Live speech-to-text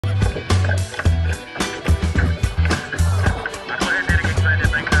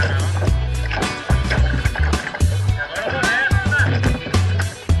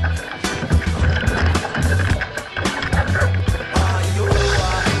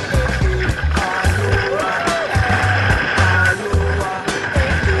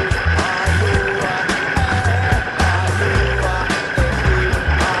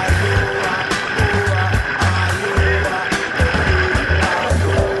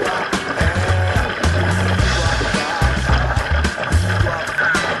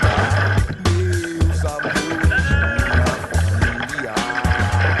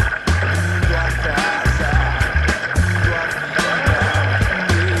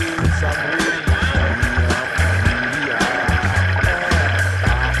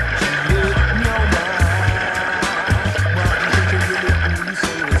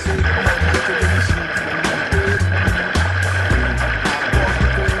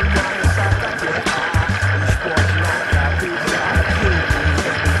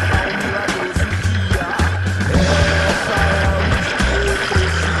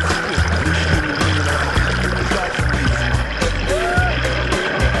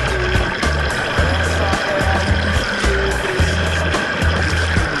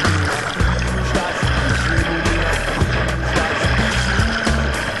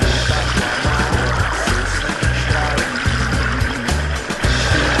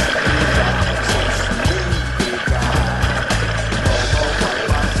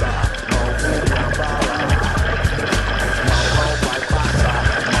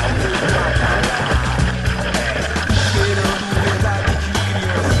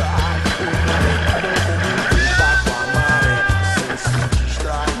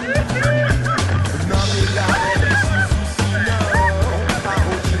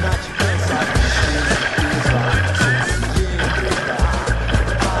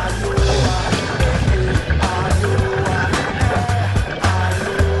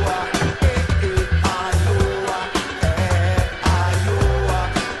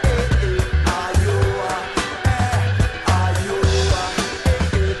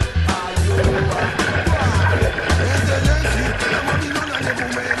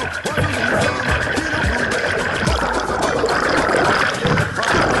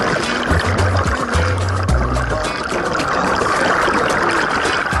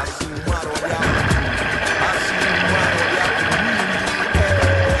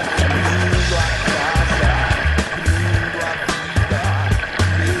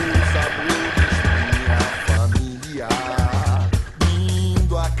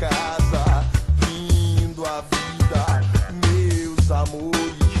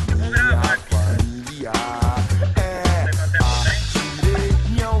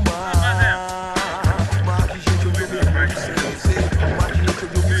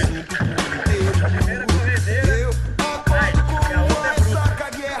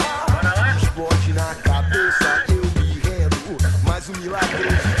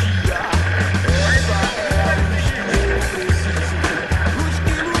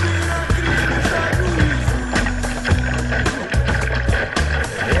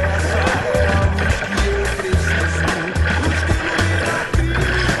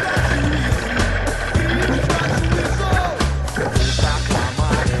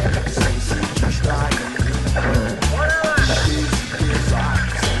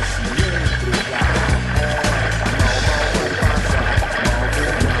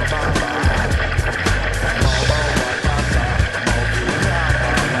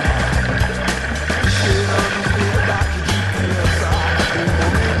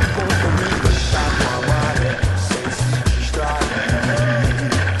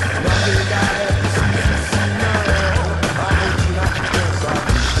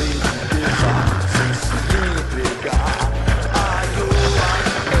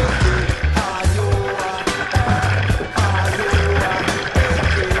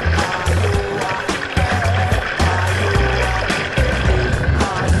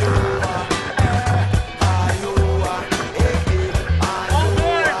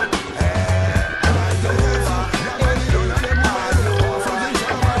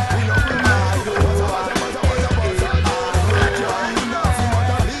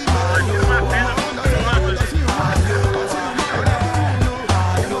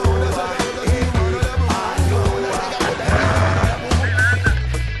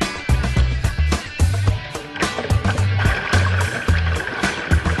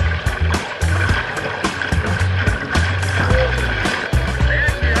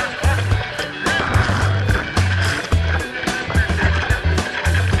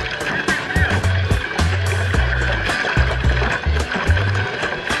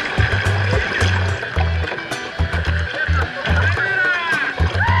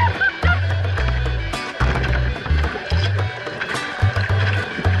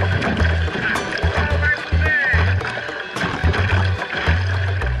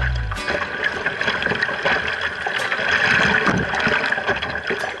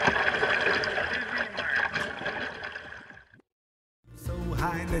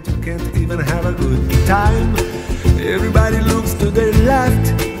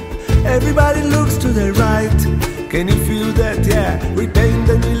Everybody looks to the right. Can you feel that? Yeah, we paint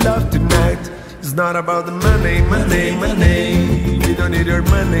and we love tonight. It's not about the money, money, money. We don't need your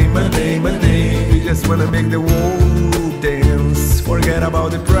money, money, money. We just wanna make the world dance. Forget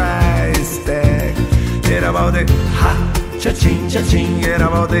about the price tag. Get about the ha, cha-ching, cha-ching. Get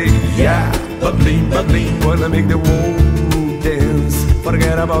about the yeah, bubbling, bubbling. Wanna make the world dance.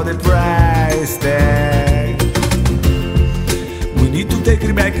 Forget about the price tag. We need to take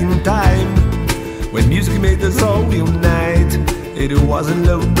it back in time, when music made us all unite. It wasn't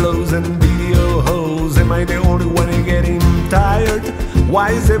love blows and video hoes. Am I the only one getting tired?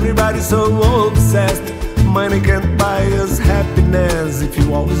 Why is everybody so obsessed? Money can't buy us happiness. If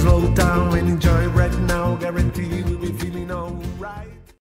you always